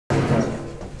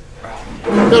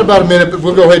Got about a minute, but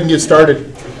we'll go ahead and get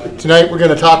started. Tonight we're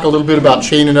going to talk a little bit about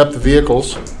chaining up the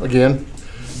vehicles again,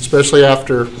 especially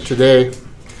after today.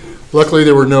 Luckily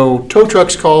there were no tow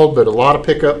trucks called, but a lot of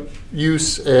pickup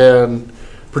use and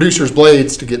producer's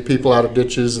blades to get people out of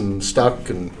ditches and stuck.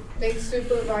 And Big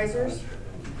supervisors.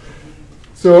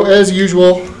 so as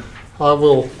usual, I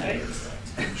will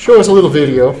show us a little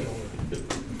video.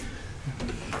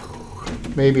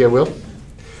 Maybe I will.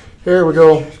 Here we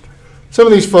go. Some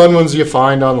of these fun ones you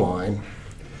find online.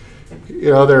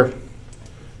 You know, they're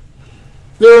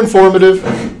informative.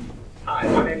 Hi,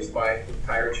 my name is Mike with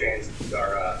Tire Chains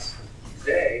are Us.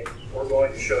 Today, we're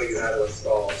going to show you how to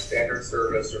install a standard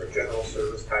service or a general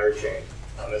service tire chain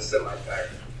on this semi-tire.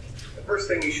 The first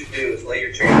thing you should do is lay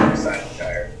your chain on the side of the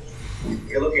tire.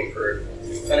 You're looking for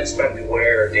unexpected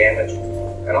wear or damage,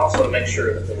 and also to make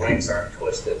sure that the links aren't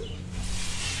twisted.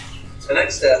 The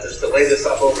next step is to lay this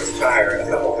up over the tire, and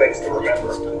a couple things to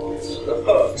remember. The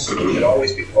hooks should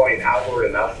always be pointing outward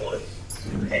and upward,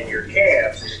 and your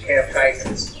cams, your cam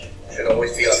tightness, should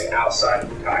always be on the outside of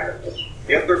the tire.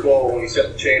 The other goal when you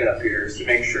set the chain up here is to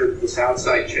make sure that this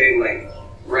outside chain link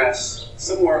rests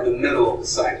somewhere in the middle of the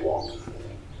sidewall.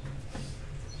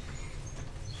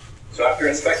 So after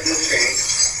inspecting the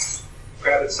chain,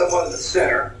 grab it somewhat in the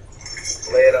center,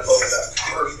 lay it up over that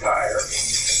first tire.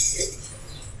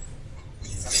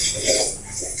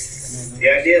 The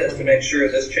idea is to make sure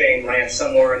this chain lands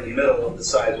somewhere in the middle of the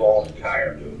sidewall of the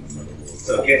tire.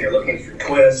 So again, you're looking for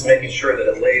twists, making sure that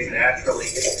it lays naturally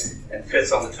and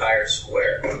fits on the tire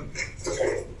square.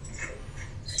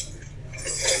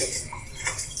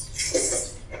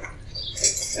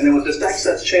 And then with this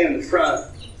excess chain in the front,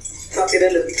 tuck it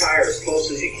into the tire as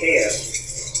close as you can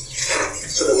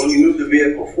so that when you move the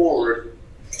vehicle forward,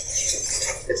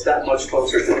 it's that much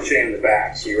closer to the chain in the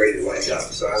back, so you're ready to wind up.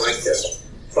 So I like to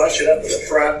bunch it up in the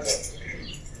front,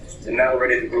 and now we're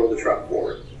ready to roll the truck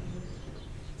forward.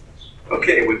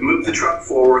 Okay, we've moved the truck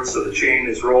forward so the chain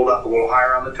is rolled up a little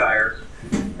higher on the tire,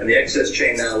 and the excess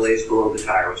chain now lays below the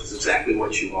tire, which is exactly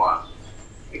what you want.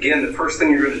 Again, the first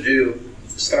thing you're going to do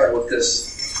is start with this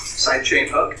side chain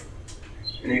hook,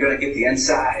 and you're going to get the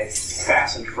inside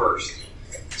fastened first.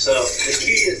 So the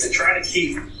key is to try to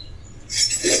keep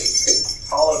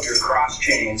all of your cross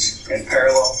chains in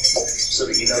parallel so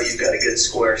that you know you've got a good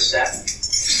square set.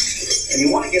 And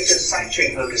you want to get this side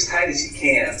chain hook as tight as you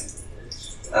can.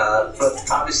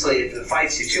 But obviously if it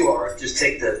fights you too hard, just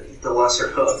take the lesser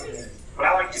hook. What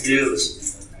I like to do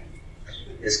is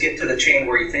get to the chain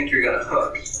where you think you're going to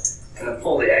hook and then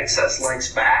pull the excess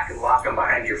links back and lock them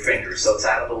behind your fingers so it's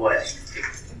out of the way.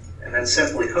 And then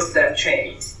simply hook that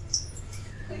chain.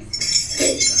 Bring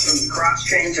the cross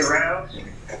chains around.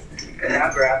 And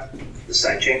now grab the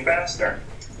side chain fastener.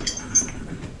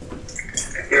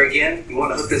 Here again, you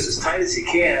want to hook this as tight as you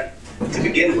can to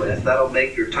begin with. That'll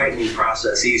make your tightening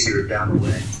process easier down the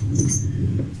way.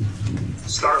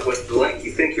 Start with the length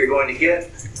you think you're going to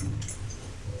get.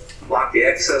 Lock the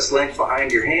excess length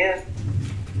behind your hand.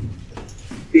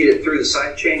 Feed it through the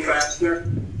side chain fastener.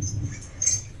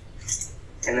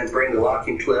 And then bring the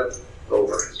locking clip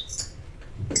over.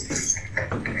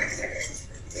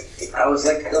 I always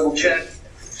like to double check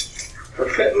for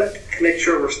fitment, make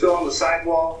sure we're still on the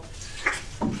sidewall.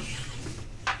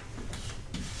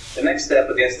 The next step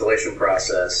of the installation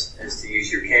process is to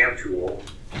use your cam tool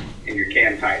and your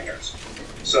cam tighteners.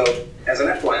 So as an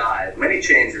FYI, many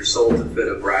chains are sold to fit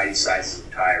a variety of sizes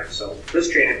of tires. So this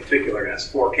chain in particular has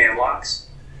 4 cam locks.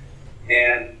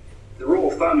 And the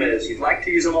rule of thumb is you'd like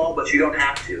to use them all, but you don't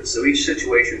have to. So each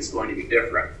situation is going to be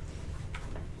different.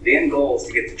 The end goal is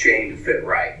to get the chain to fit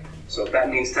right. So if that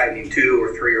means tightening 2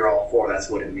 or 3 or all 4, that's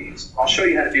what it means. I'll show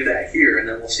you how to do that here, and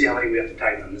then we'll see how many we have to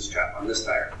tighten on this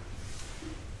tire.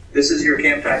 This is your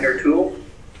cam tightener tool.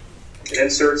 It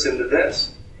inserts into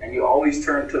this, and you always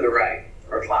turn to the right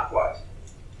or clockwise.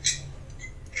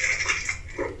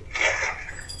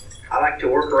 I like to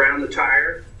work around the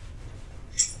tire,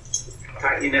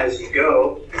 tightening as you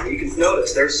go. And you can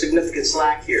notice there's significant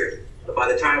slack here, but by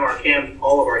the time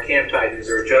all of our cam tighteners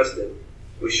are adjusted,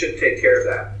 we should take care of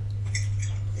that.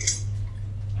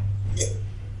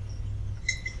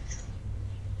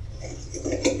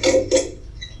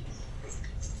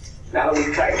 Now that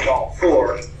we've tightened all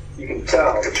 4, you can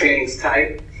tell the chain's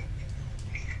tight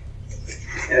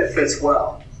and it fits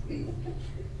well.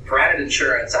 For added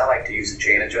insurance, I like to use a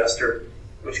chain adjuster,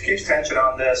 which keeps tension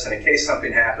on this, and in case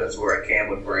something happens where a cam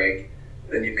would break,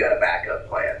 then you've got a backup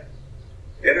plan.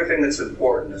 The other thing that's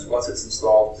important is once it's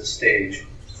installed at this stage,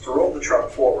 to roll the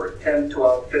truck forward 10,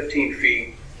 12, 15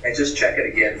 feet and just check it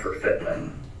again for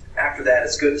fitment. After that,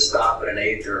 it's good to stop at an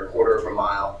eighth or a quarter of a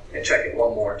mile and check it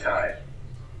one more time.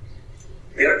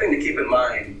 The other thing to keep in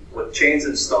mind, with chains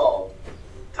installed,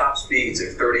 top speeds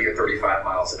are 30 or 35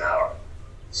 miles an hour.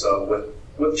 So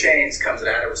with chains comes an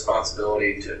added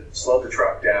responsibility to slow the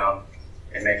truck down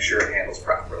and make sure it handles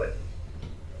properly.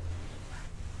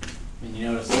 And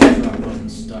you notice the truck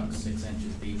wasn't stuck 6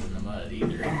 inches deep in the mud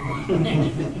either.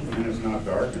 And it's not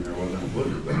dark and there wasn't a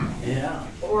blizzard there. Yeah.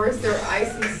 Or is there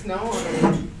ice and snow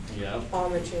Yep.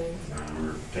 on the chains?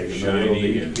 We're taking a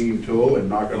little clean tool and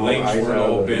knocking all the Links ice were out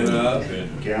all of bent the up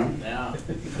and cam. Yeah.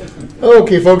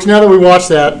 Okay, folks, now that we watched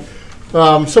that,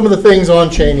 some of the things on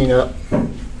chaining up.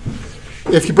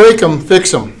 If you break them,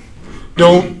 fix them.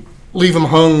 Don't leave them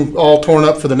hung all torn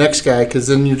up for the next guy, because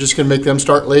then you're just going to make them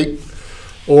start late.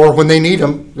 Or when they need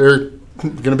them, they're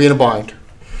going to be in a bind.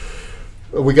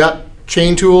 We got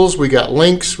chain tools, we got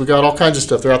links, we got all kinds of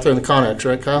stuff. They're out there in the Connex,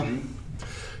 right, Kyle?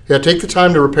 Yeah, take the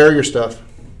time to repair your stuff.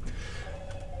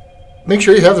 Make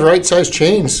sure you have the right size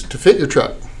chains to fit your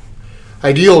truck.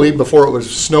 Ideally, before it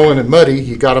was snowing and muddy,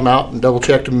 you got them out and double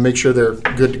checked them and make sure they're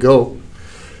good to go.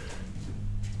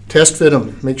 Test fit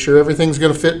them. Make sure everything's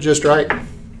going to fit just right.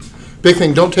 Big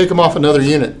thing, don't take them off another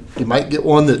unit. You might get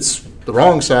one that's the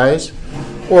wrong size,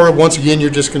 or once again, you're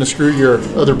just going to screw your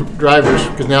other drivers,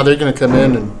 because now they're going to come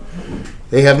in and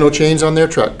they have no chains on their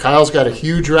truck. Kyle's got a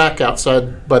huge rack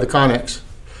outside by the Connex.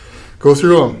 Go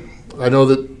through them. I know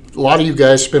that a lot of you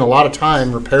guys spend a lot of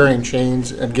time repairing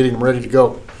chains and getting them ready to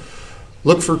go.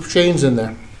 Look for chains in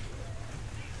there.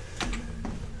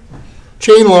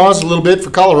 Chain laws a little bit for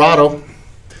Colorado.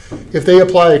 If they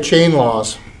apply chain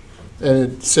laws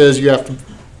and it says you have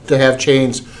to have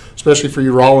chains, especially for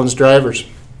your Rollins drivers,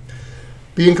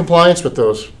 be in compliance with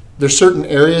those. There's certain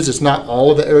areas, it's not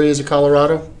all of the areas of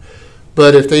Colorado,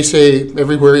 but if they say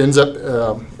everywhere ends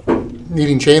up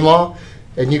needing chain law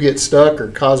and you get stuck or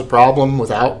cause a problem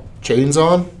without chains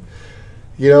on,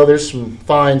 you know, there's some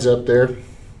fines up there.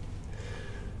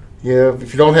 Yeah,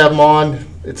 if you don't have them on,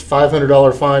 it's a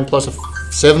 $500 fine plus a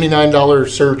 $79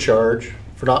 surcharge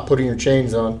for not putting your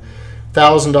chains on,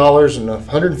 $1,000 and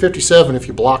 $157 if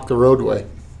you block the roadway.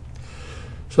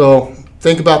 So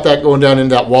think about that going down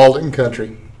into that Walden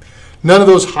country. None of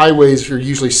those highways are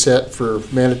usually set for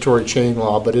mandatory chain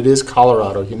law, but it is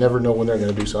Colorado. You never know when they're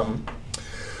going to do something.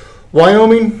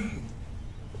 Wyoming,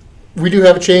 we do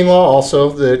have a chain law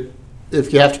also that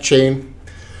if you have to chain,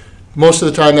 most of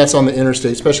the time that's on the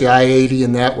interstate, especially I-80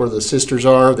 and that where the sisters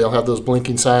are. They'll have those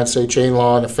blinking signs say chain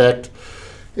law in effect.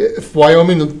 If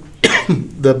Wyoming,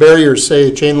 the barriers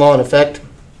say chain law in effect,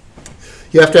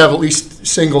 you have to have at least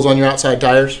singles on your outside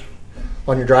tires,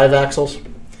 on your drive axles.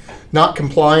 Not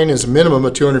complying is a minimum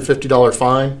of $250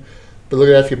 fine. But look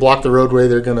at that, if you block the roadway,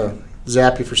 they're going to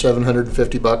zap you for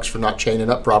 $750 for not chaining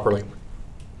up properly.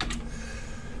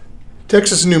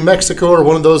 Texas and New Mexico are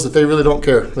one of those that they really don't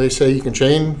care. They say you can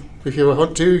chain if you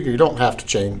want to, you don't have to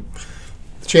chain.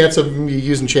 The chance of you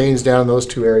using chains down in those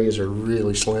two areas are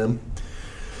really slim.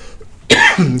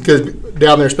 Because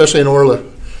down there, especially in Orla,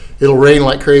 it'll rain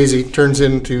like crazy, turns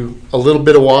into a little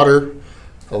bit of water,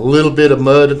 a little bit of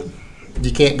mud.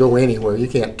 You can't go anywhere. You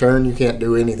can't turn, you can't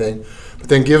do anything. But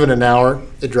then given an hour,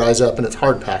 it dries up and it's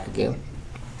hard pack again.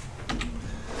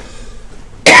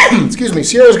 Excuse me,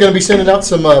 Sierra's going to be sending out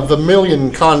some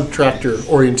Vermilion contractor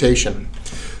orientation.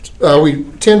 We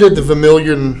attended the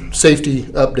Vermilion safety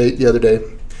update the other day.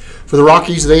 For the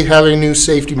Rockies, they have a new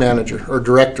safety manager or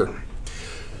director.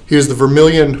 He is the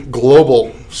Vermilion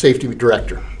Global Safety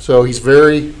Director. So he's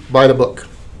very by the book.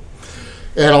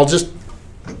 And I'll just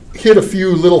hit a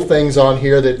few little things on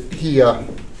here that he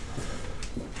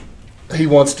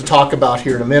wants to talk about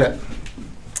here in a minute.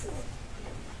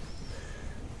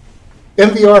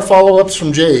 MVR follow-ups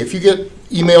from Jay. If you get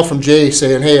email from Jay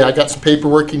saying, hey, I got some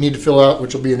paperwork you need to fill out,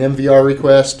 which will be an MVR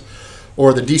request,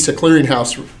 or the DISA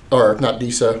clearinghouse, or not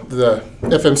DISA, the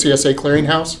FMCSA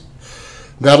clearinghouse,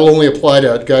 that'll only apply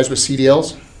to guys with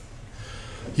CDLs.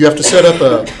 You have to set up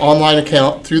an online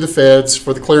account through the feds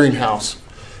for the clearinghouse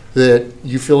that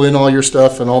you fill in all your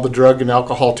stuff and all the drug and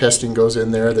alcohol testing goes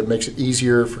in there that makes it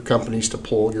easier for companies to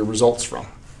pull your results from.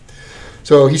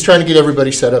 So he's trying to get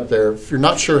everybody set up there. If you're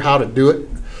not sure how to do it,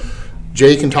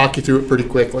 Jay can talk you through it pretty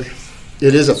quickly.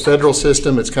 It is a federal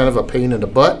system. It's kind of a pain in the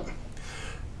butt.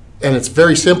 And it's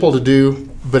very simple to do,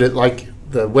 but it like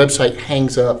the website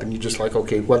hangs up and you're just like,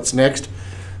 okay, what's next?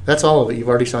 That's all of it. You've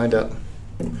already signed up.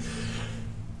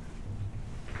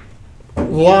 A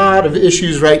lot of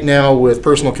issues right now with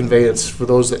personal conveyance for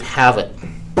those that have it.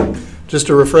 Just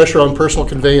a refresher on personal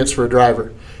conveyance for a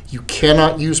driver. You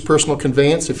cannot use personal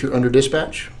conveyance if you're under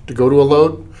dispatch to go to a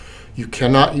load. You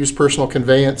cannot use personal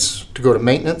conveyance to go to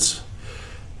maintenance.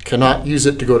 You cannot use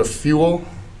it to go to fuel.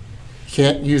 You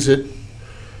can't use it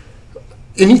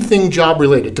anything job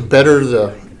related to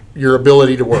better your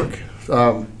ability to work.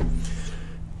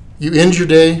 You end your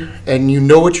day and you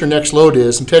know what your next load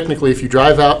is, and technically if you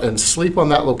drive out and sleep on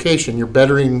that location, you're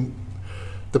bettering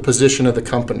the position of the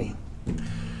company.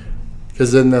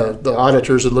 Because then the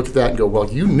auditors would look at that and go,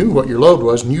 well, you knew what your load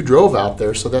was and you drove out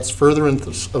there, so that's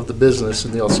furtherance of the business,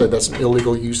 and they'll say that's an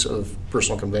illegal use of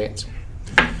personal conveyance.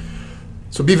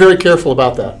 So be very careful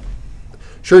about that.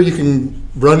 Sure, you can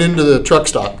run into the truck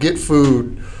stop, get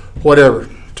food, whatever.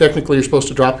 Technically, you're supposed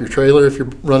to drop your trailer if you're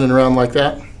running around like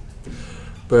that.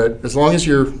 But as long as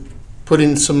you're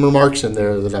putting some remarks in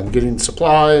there that I'm getting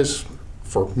supplies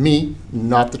for me,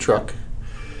 not the truck,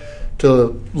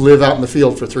 to live out in the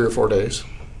field for 3 or 4 days,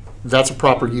 that's a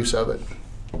proper use of it.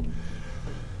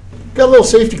 Got a little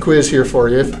safety quiz here for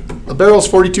you. If a barrel's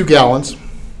 42 gallons,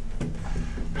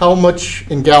 how much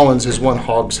in gallons is 1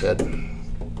 hogshead?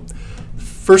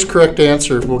 First correct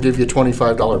answer will give you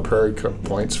 $25 Prairie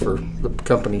points for the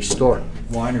company store.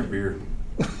 Wine or beer?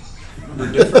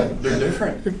 They're different. They're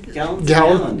different.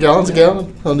 Gallons a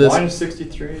gallon on this. Wine is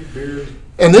 63, beer.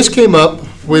 And this came up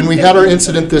when we had our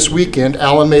incident this weekend.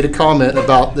 Alan made a comment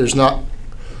about there's not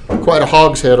quite a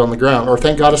hogshead on the ground, or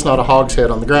thank God it's not a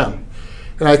hogshead on the ground.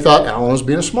 And I thought Alan was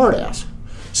being a smartass.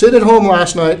 Sitting at home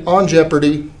last night on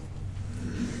Jeopardy,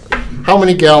 how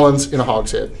many gallons in a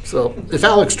hogshead? So if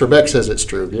Alex Trebek says it's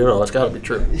true, you know, it's got to be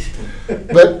true.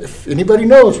 But if anybody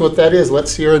knows what that is, let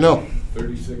Sierra know.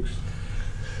 36.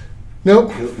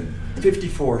 Nope.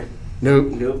 54.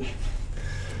 Nope. Nope.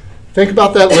 Think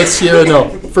about that, let Sierra know.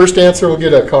 First answer will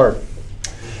get a card.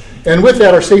 And with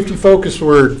that, our safety focus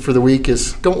word for the week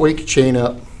is don't wake your chain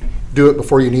up. Do it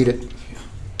before you need it.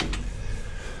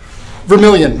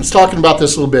 Vermilion, let's talking about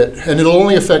this a little bit, and it'll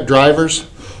only affect drivers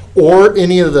or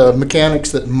any of the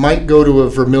mechanics that might go to a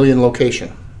Vermilion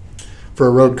location for a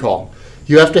road call.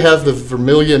 You have to have the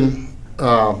Vermilion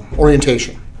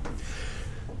orientation.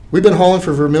 We've been hauling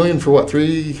for Vermilion for what,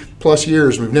 3+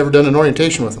 years. We've never done an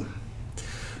orientation with them.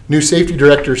 New safety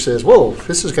director says, whoa,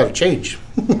 this has got to change.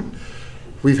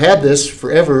 We've had this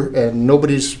forever and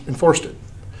nobody's enforced it.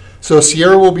 So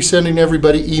Sierra will be sending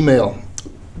everybody email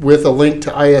with a link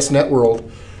to IS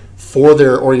Networld for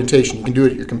their orientation. You can do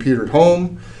it at your computer at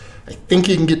home. I think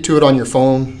you can get to it on your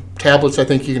phone. Tablets, I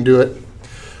think you can do it.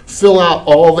 Fill out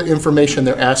all the information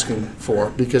they're asking for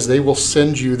because they will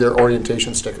send you their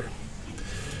orientation sticker.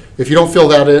 If you don't fill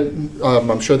that in,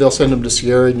 I'm sure they'll send them to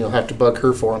Sierra and you'll have to bug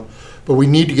her for them. But we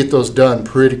need to get those done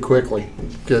pretty quickly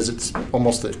because it's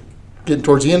almost getting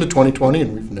towards the end of 2020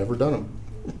 and we've never done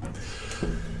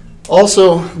them.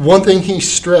 Also, one thing he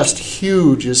stressed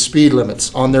huge is speed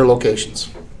limits on their locations.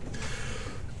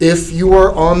 If you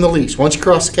are on the lease, once you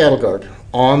cross the cattle guard,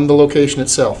 on the location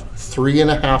itself,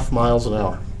 3.5 miles an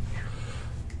hour,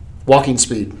 walking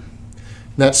speed.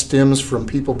 And that stems from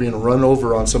people being run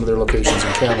over on some of their locations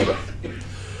in Canada.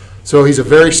 So he's a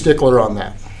very stickler on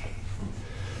that.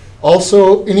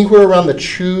 Also, anywhere around the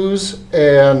chews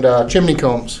and chimney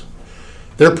combs,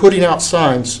 they're putting out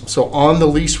signs. So on the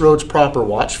lease roads proper,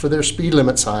 watch for their speed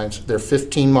limit signs. They're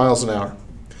 15 miles an hour.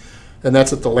 And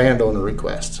that's at the landowner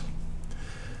request.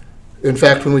 In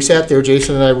fact, when we sat there,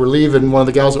 Jason and I were leaving, one of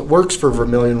the gals that works for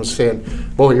Vermilion was saying,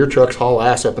 boy, your trucks haul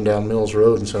ass up and down Mills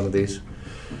Road in some of these.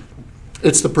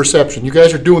 It's the perception. You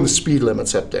guys are doing the speed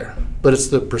limits up there, but it's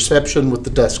the perception with the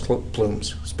dust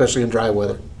plumes, especially in dry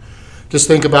weather. Just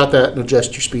think about that and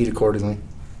adjust your speed accordingly.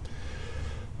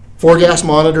 4-gas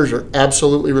monitors are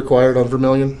absolutely required on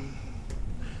Vermilion.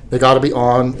 They got to be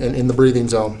on and in the breathing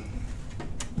zone.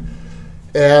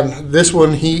 And this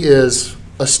one he is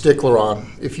a stickler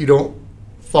on. If you don't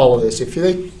follow this, if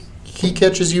he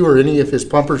catches you or any of his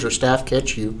pumpers or staff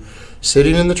catch you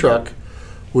sitting in the truck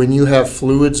when you have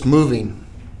fluids moving,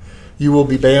 you will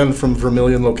be banned from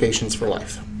Vermilion locations for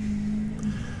life.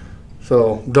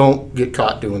 So don't get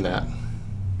caught doing that.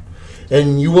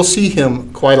 And you will see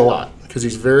him quite a lot because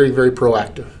he's very, very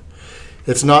proactive.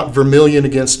 It's not Vermilion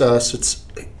against us. It's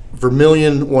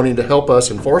Vermilion wanting to help us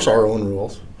enforce our own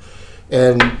rules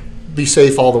and be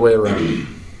safe all the way around.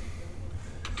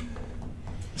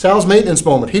 Sal's maintenance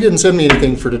moment. He didn't send me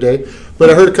anything for today, but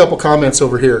I heard a couple comments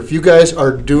over here. If you guys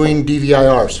are doing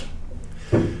DVIRs,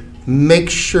 make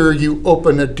sure you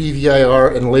open a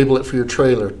DVIR and label it for your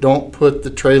trailer. Don't put the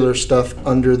trailer stuff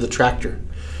under the tractor.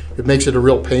 It makes it a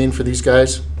real pain for these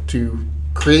guys to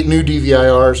create new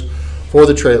DVIRs for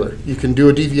the trailer. You can do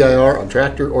a DVIR on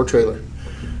tractor or trailer.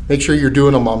 Make sure you're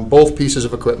doing them on both pieces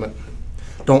of equipment.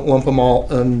 Don't lump them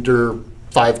all under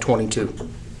 522.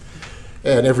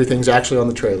 And everything's actually on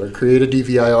the trailer. Create a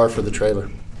DVIR for the trailer.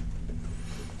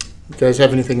 You guys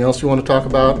have anything else you want to talk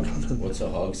about? What's a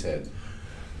hogshead?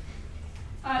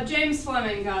 James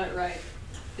Fleming got it right.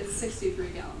 It's 63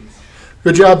 gallons.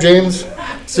 Good job, James.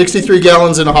 63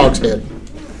 gallons in a hogshead.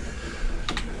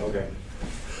 Okay.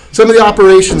 Some of the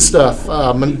operation stuff.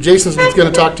 Jason's going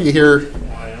to talk to you here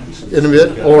in a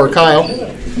bit, or Kyle.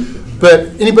 But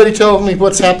anybody tell me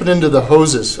what's happening to the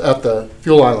hoses at the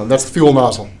fuel island? That's the fuel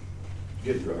nozzle.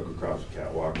 Get drug across the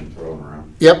catwalk and throw them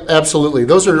around. Yep, absolutely.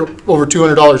 Those are over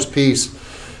 $200 a piece.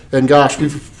 And gosh,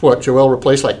 we've, Joelle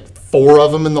replaced like 4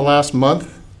 of them in the last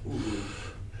month.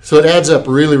 So it adds up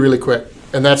really, really quick.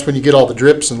 And that's when you get all the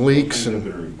drips and leaks. I've And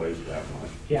been replaced that much.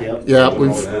 Yeah. yeah, It we've,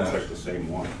 always looks like the same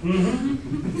one.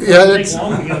 yeah, it's, Take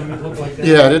long to get them to look like that.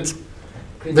 yeah, it's,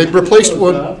 they've replaced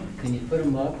one. Can you put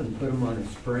them up and put them on a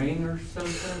spring or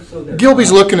something so they're...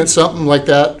 Gilby's looking at something like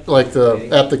that, like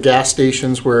at the gas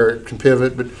stations where it can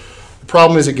pivot, but the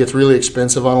problem is it gets really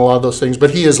expensive on a lot of those things,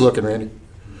 but he is looking, Randy.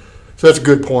 So that's a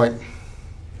good point.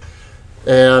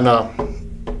 And Well,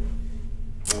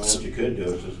 what you could do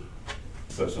is just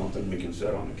put something we can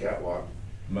set on the catwalk.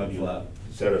 Mud flap.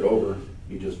 Set it over,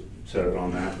 you just set it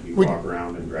on that, you We- walk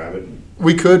around and grab it. And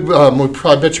we could,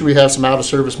 I bet you we have some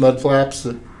out-of-service mud flaps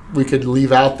that we could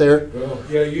leave out there. Well,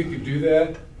 yeah, you could do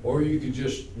that, or you could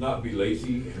just not be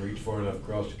lazy and reach far enough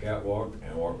across the catwalk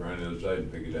and walk around the other side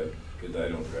and pick it up, because I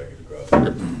don't drag it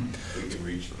across. We can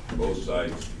reach both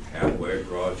sides halfway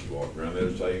across, you walk around the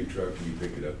other side of your truck and you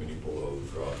pick it up and you pull the hose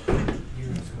across.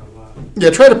 Yeah,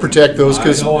 try to protect those, I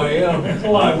because know I am. It's a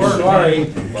lot of work. Sorry,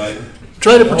 but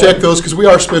try to protect those, because we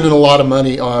are spending a lot of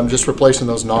money on just replacing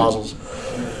those nozzles.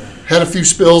 Had a few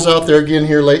spills out there again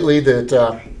here lately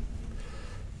that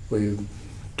we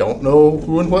don't know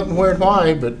who and what and where and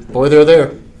why, but boy, they're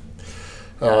there.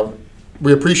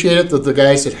 We appreciate it that the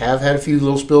guys that have had a few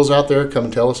little spills out there come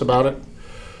and tell us about it.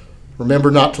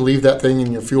 Remember not to leave that thing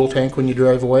in your fuel tank when you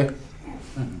drive away.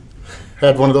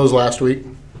 Had one of those last week.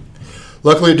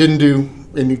 Luckily, it didn't do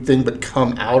anything but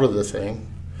come out of the thing.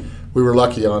 We were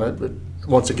lucky on it, but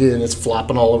once again, it's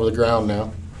flopping all over the ground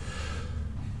now.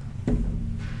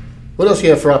 What else do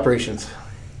you have for operations?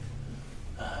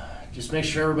 Just make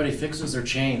sure everybody fixes their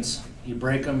chains. You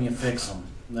break them, you fix them.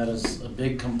 That is a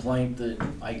big complaint that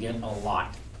I get a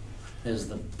lot, is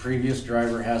the previous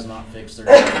driver has not fixed their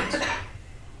chains.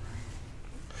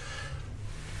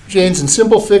 Chains and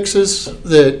simple fixes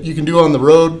that you can do on the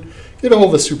road, get a hold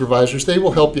of the supervisors. They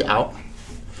will help you out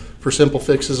for simple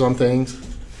fixes on things.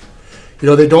 You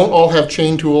know, they don't all have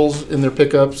chain tools in their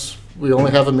pickups. We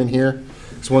only have them in here.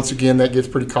 So once again, that gets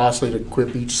pretty costly to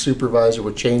equip each supervisor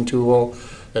with chain tool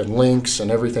and links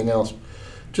and everything else.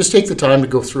 Just take the time to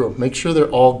go through them. Make sure they're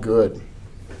all good.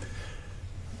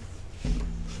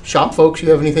 Shop folks, you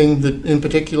have anything that in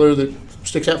particular that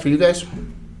sticks out for you guys?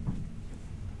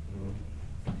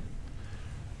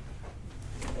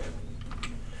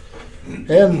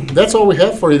 And that's all we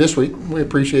have for you this week. We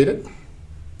appreciate it.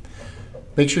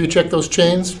 Make sure you check those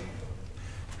chains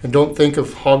and don't think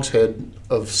of hogshead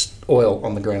of oil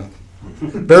on the ground.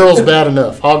 Barrel's bad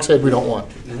enough. Hogshead we don't want.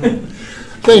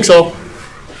 Thanks all.